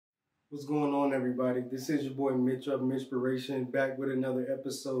What's going on, everybody? This is your boy Mitch of Mitchspiration, back with another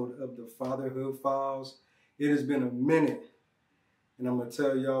episode of the Fatherhood Files. It has been a minute, and I'm going to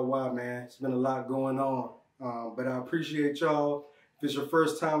tell y'all why, man. It's been a lot going on, but I appreciate y'all. If it's your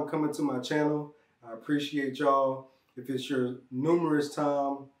first time coming to my channel, I appreciate y'all. If it's your numerous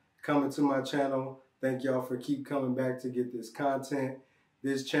time coming to my channel, thank y'all for keep coming back to get this content.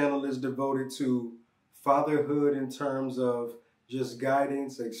 This channel is devoted to fatherhood in terms of just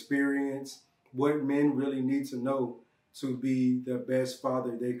guidance, experience, what men really need to know to be the best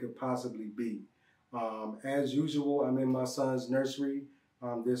father they could possibly be. As usual, I'm in my son's nursery.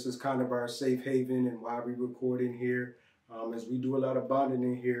 This is kind of our safe haven and why we record in here, as we do a lot of bonding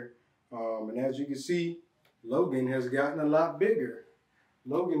in here. And as you can see, Logan has gotten a lot bigger.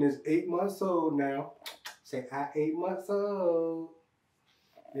 Logan is 8 months old now. Say, 8 months old.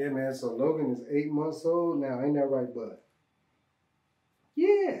 Yeah, man, so Logan is 8 months old now. Ain't that right, bud?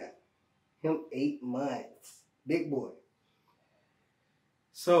 Yeah, him 8 months, big boy.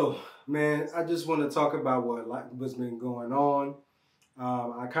 So, man, I just want to talk about what's been going on.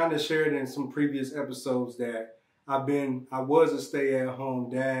 I kind of shared in some previous episodes that I was a stay-at-home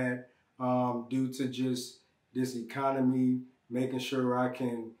dad due to just this economy, making sure I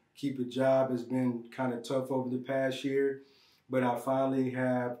can keep a job has been kind of tough over the past year. But I finally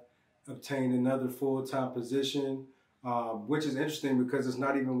have obtained another full-time position. Which is interesting because it's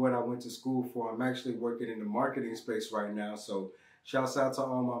not even what I went to school for. I'm actually working in the marketing space right now. So shouts out to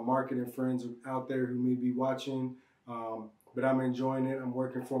all my marketing friends out there who may be watching. But I'm enjoying it. I'm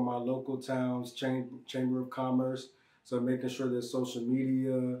working for my local town's Chamber of Commerce. So making sure that social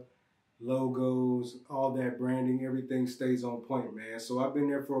media, logos, all that branding, everything stays on point, man. So I've been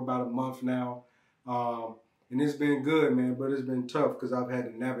there for about a month now. And it's been good, man, but it's been tough because I've had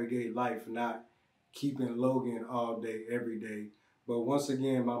to navigate life, not keeping Logan all day, every day. But once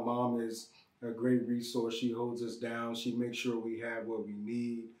again, my mom is a great resource. She holds us down. She makes sure we have what we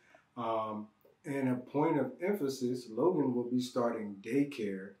need. And a point of emphasis, Logan will be starting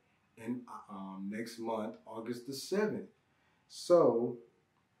daycare in next month, August the 7th. So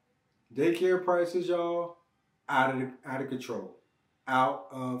daycare prices, y'all, out of control. Out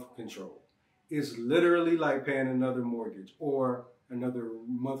of control. It's literally like paying another mortgage or another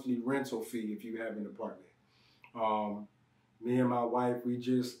monthly rental fee if you have an apartment. Me and my wife, we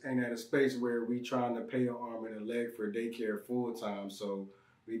just ain't at a space where we trying to pay an arm and a leg for daycare full time. So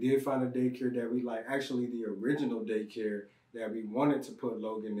we did find a daycare that we like. Actually, the original daycare that we wanted to put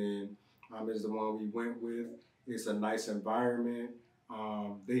Logan in is the one we went with. It's a nice environment.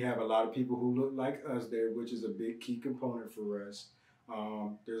 They have a lot of people who look like us there, which is a big key component for us.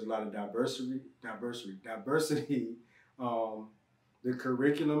 There's a lot of diversity. The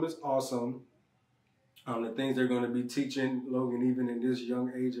curriculum is awesome. The things they're going to be teaching Logan, even in this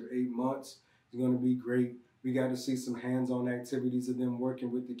young age of 8 months, is going to be great. We got to see some hands-on activities of them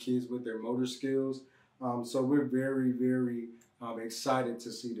working with the kids with their motor skills. So we're very, very excited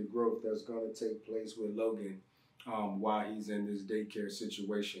to see the growth that's going to take place with Logan while he's in this daycare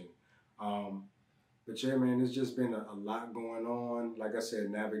situation. But yeah, man, it's just been a lot going on. Like I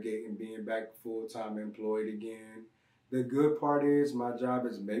said, navigating, being back full-time employed again. The good part is my job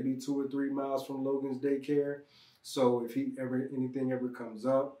is maybe 2 or 3 miles from Logan's daycare. So if anything ever comes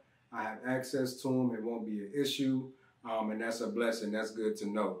up, I have access to him. It won't be an issue. And that's a blessing. That's good to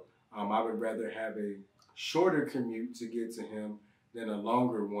know. I would rather have a shorter commute to get to him than a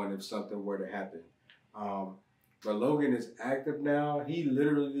longer one if something were to happen. But Logan is active now. He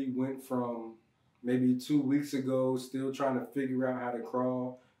literally went from maybe 2 weeks ago, still trying to figure out how to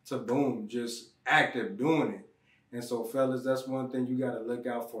crawl, to boom, just active, doing it. And so, fellas, that's one thing you got to look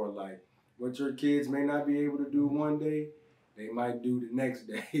out for. Like, what your kids may not be able to do one day, they might do the next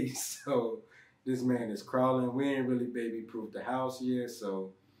day. So, this man is crawling. We ain't really baby-proof the house yet,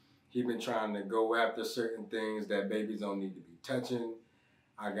 so he been trying to go after certain things that babies don't need to be touching.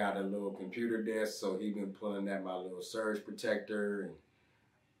 I got a little computer desk, so he been pulling at my little surge protector and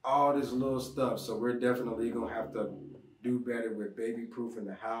all this little stuff. So, we're definitely going to have to do better with baby-proofing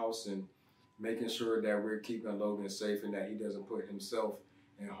the house and making sure that we're keeping Logan safe and that he doesn't put himself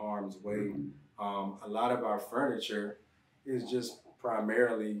in harm's way. A lot of our furniture is just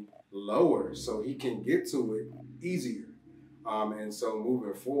primarily lower, so he can get to it easier. And so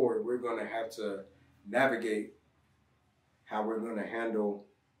moving forward, we're going to have to navigate how we're going to handle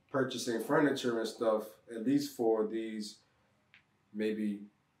purchasing furniture and stuff, at least for these maybe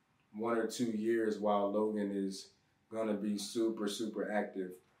 1 or 2 years while Logan is going to be super, super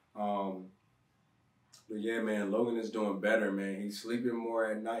active. But yeah, man, Logan is doing better, man. He's sleeping more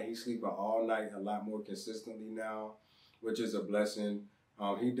at night. He's sleeping all night a lot more consistently now, which is a blessing.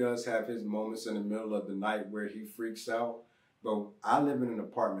 He does have his moments in the middle of the night where he freaks out. But I live in an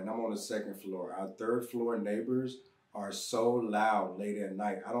apartment. I'm on the second floor. Our third floor neighbors are so loud late at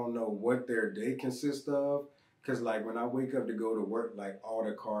night. I don't know what their day consists of. Because, like, when I wake up to go to work, like, all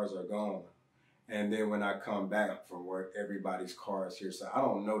the cars are gone. And then when I come back from work, everybody's car is here. So I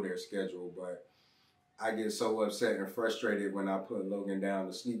don't know their schedule, but I get so upset and frustrated when I put Logan down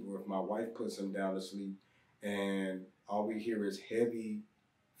to sleep, or if my wife puts him down to sleep, and all we hear is heavy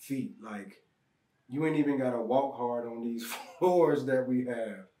feet. Like, you ain't even got to walk hard on these floors that we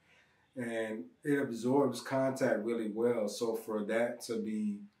have. And it absorbs contact really well. So for that to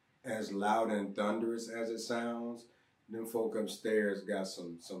be as loud and thunderous as it sounds, them folk upstairs got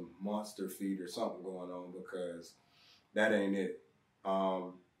some monster feet or something going on, because that ain't it.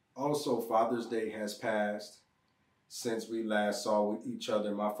 Also, Father's Day has passed since we last saw each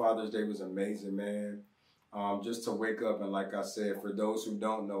other. My Father's Day was amazing, man. Just to wake up, and like I said, for those who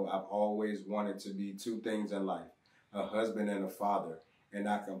don't know, I've always wanted to be two things in life: a husband and a father. And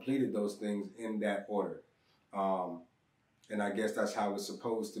I completed those things in that order. And I guess that's how it's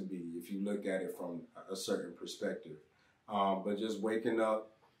supposed to be if you look at it from a certain perspective. But just waking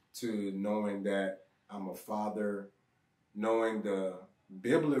up to knowing that I'm a father, knowing the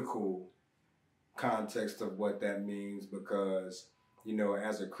biblical context of what that means, because, you know,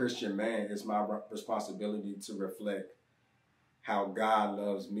 as a Christian man, it's my responsibility to reflect how God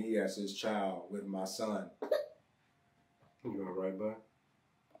loves me as his child with my son. You all right, bud?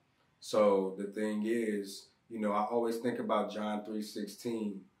 So the thing is, you know, I always think about John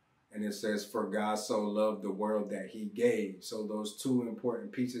 3:16, and it says, "For God so loved the world that he gave." So those two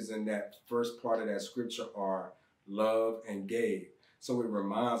important pieces in that first part of that scripture are love and gave. So it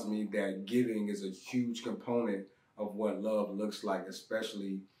reminds me that giving is a huge component of what love looks like,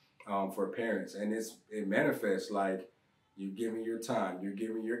 especially for parents. And it manifests like you're giving your time, you're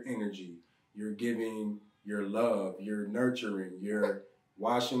giving your energy, you're giving your love, you're nurturing, you're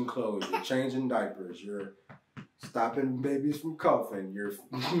washing clothes, you're changing diapers, you're stopping babies from coughing, you're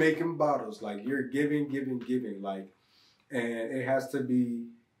making bottles, like you're giving, like, and it has to be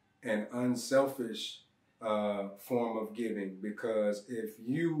an unselfish form of giving, because if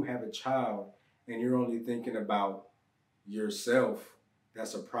you have a child and you're only thinking about yourself,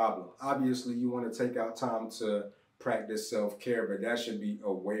 that's a problem. Obviously, you want to take out time to practice self-care, but that should be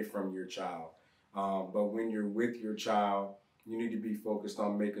away from your child. But when you're with your child, you need to be focused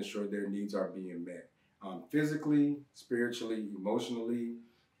on making sure their needs are being met. Physically, spiritually, emotionally.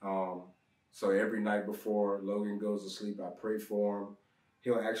 So every night before Logan goes to sleep, I pray for him.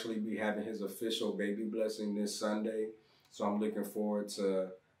 He'll actually be having his official baby blessing this Sunday. So I'm looking forward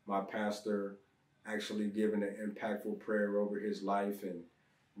to my pastor actually giving an impactful prayer over his life. And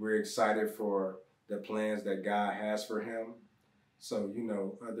we're excited for the plans that God has for him. So, you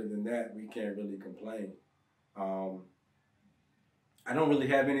know, other than that, we can't really complain. I don't really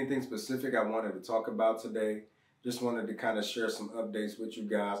have anything specific I wanted to talk about today. Just wanted to kind of share some updates with you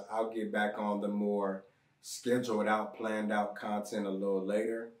guys. I'll get back on the more scheduled out, planned out content a little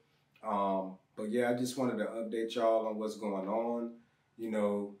later. But yeah, I just wanted to update y'all on what's going on. You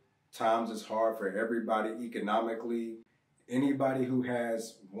know, times is hard for everybody economically. Anybody who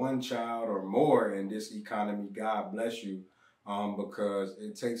has one child or more in this economy, God bless you, because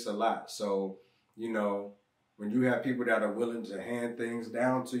it takes a lot. So, you know, when you have people that are willing to hand things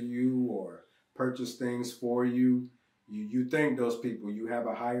down to you or purchase things for you, you thank those people. You have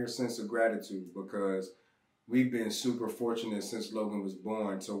a higher sense of gratitude, because we've been super fortunate since Logan was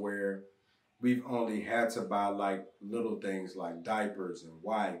born, to where we've only had to buy like little things like diapers and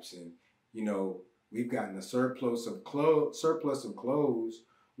wipes, and, you know, we've gotten a surplus of clothes,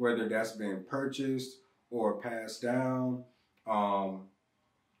 whether that's been purchased or passed down.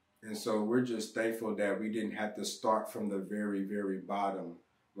 And so we're just thankful that we didn't have to start from the very, very bottom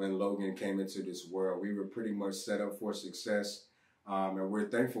when Logan came into this world. We were pretty much set up for success, and we're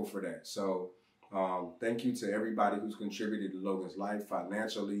thankful for that. So thank you to everybody who's contributed to Logan's life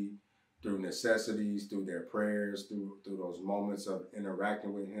financially, through necessities, through their prayers, through those moments of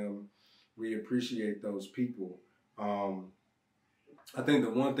interacting with him. We appreciate those people. I think the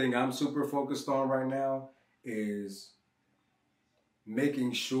one thing I'm super focused on right now is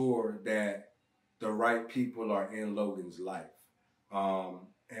making sure that the right people are in Logan's life.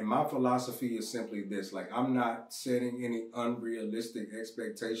 And my philosophy is simply this: like, I'm not setting any unrealistic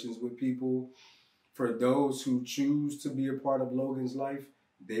expectations with people. For those who choose to be a part of Logan's life,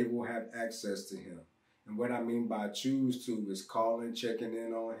 they will have access to him. And what I mean by choose to is calling, checking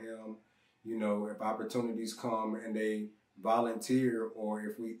in on him. You know, if opportunities come and they volunteer, or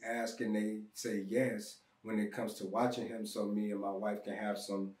if we ask and they say yes, when it comes to watching him, so me and my wife can have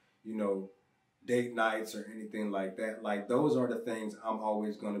some, you know, date nights or anything like that. Like, those are the things I'm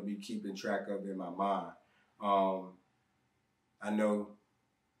always going to be keeping track of in my mind. I know,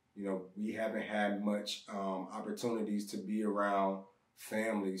 you know, we haven't had much opportunities to be around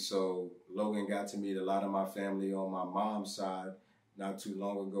family. So Logan got to meet a lot of my family on my mom's side not too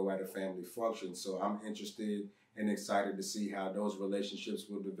long ago at a family function. So I'm interested and excited to see how those relationships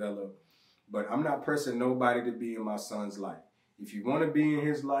will develop. But I'm not pressing nobody to be in my son's life. If you want to be in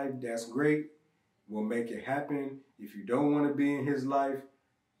his life, that's great. We'll make it happen. If you don't want to be in his life,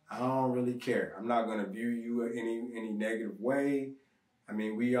 I don't really care. I'm not going to view you in any negative way. I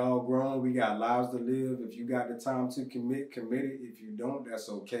mean, we all grown. We got lives to live. If you got the time to commit it. If you don't, that's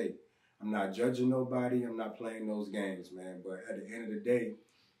okay. I'm not judging nobody. I'm not playing those games, man. But at the end of the day,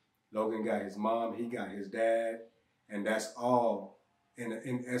 Logan got his mom. He got his dad. And that's all,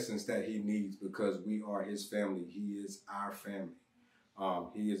 in essence, that he needs, because we are his family. He is our family.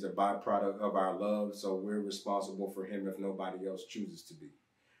 He is a byproduct of our love, so we're responsible for him if nobody else chooses to be.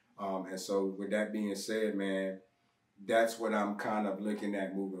 And so with that being said, man, that's what I'm kind of looking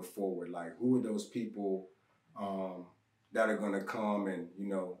at moving forward. Like, who are those people that are going to come and, you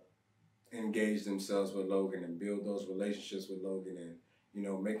know, engage themselves with Logan and build those relationships with Logan, and, you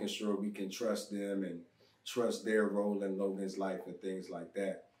know, making sure we can trust them and trust their role in Logan's life and things like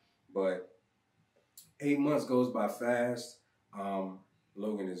that. But 8 months goes by fast.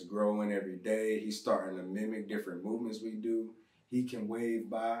 Logan is growing every day. He's starting to mimic different movements we do. He can wave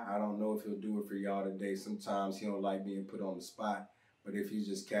by. I don't know if he'll do it for y'all today. Sometimes he don't like being put on the spot, but if he's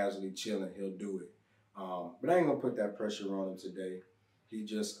just casually chilling, he'll do it. But I ain't gonna put that pressure on him today. He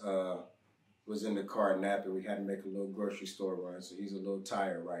just was in the car napping. We had to make a little grocery store run, so he's a little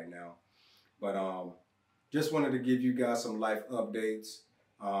tired right now. But just wanted to give you guys some life updates.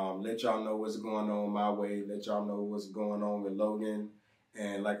 Let y'all know what's going on my way. Let y'all know what's going on with Logan.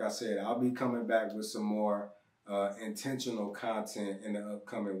 And like I said, I'll be coming back with some more intentional content in the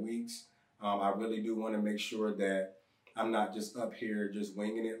upcoming weeks. I really do want to make sure that I'm not just up here just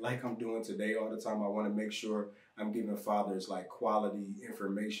winging it like I'm doing today all the time. I want to make sure I'm giving fathers like quality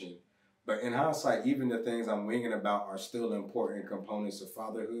information. But in hindsight, even the things I'm winging about are still important components of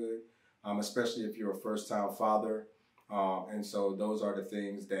fatherhood, especially if you're a first-time father. And so those are the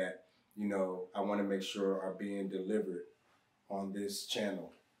things that, you know, I want to make sure are being delivered on this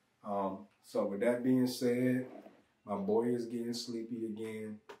channel. So with that being said, my boy is getting sleepy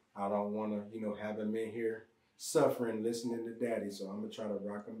again. I don't want to, you know, have him in here suffering, listening to daddy. So I'm going to try to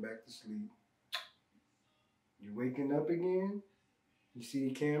rock him back to sleep. You waking up again? You see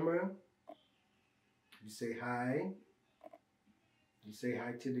the camera? You say hi. You say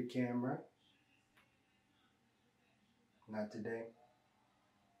hi to the camera. Not today.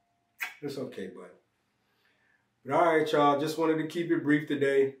 It's okay, bud. But all right, y'all. Just wanted to keep it brief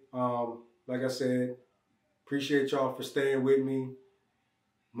today. Like I said, appreciate y'all for staying with me.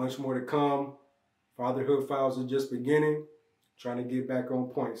 Much more to come. Fatherhood Files are just beginning. Trying to get back on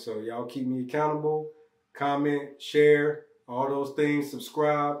point. So y'all keep me accountable. Comment, share, all those things.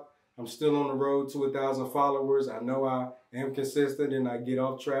 Subscribe. I'm still on the road to 1,000 followers. I know I am consistent and I get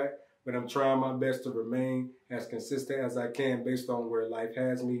off track, but I'm trying my best to remain as consistent as I can based on where life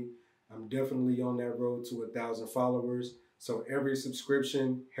has me. I'm definitely on that road to 1,000 followers. So every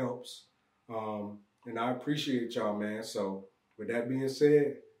subscription helps. And I appreciate y'all, man. So with that being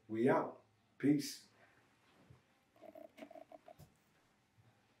said, we out. Peace.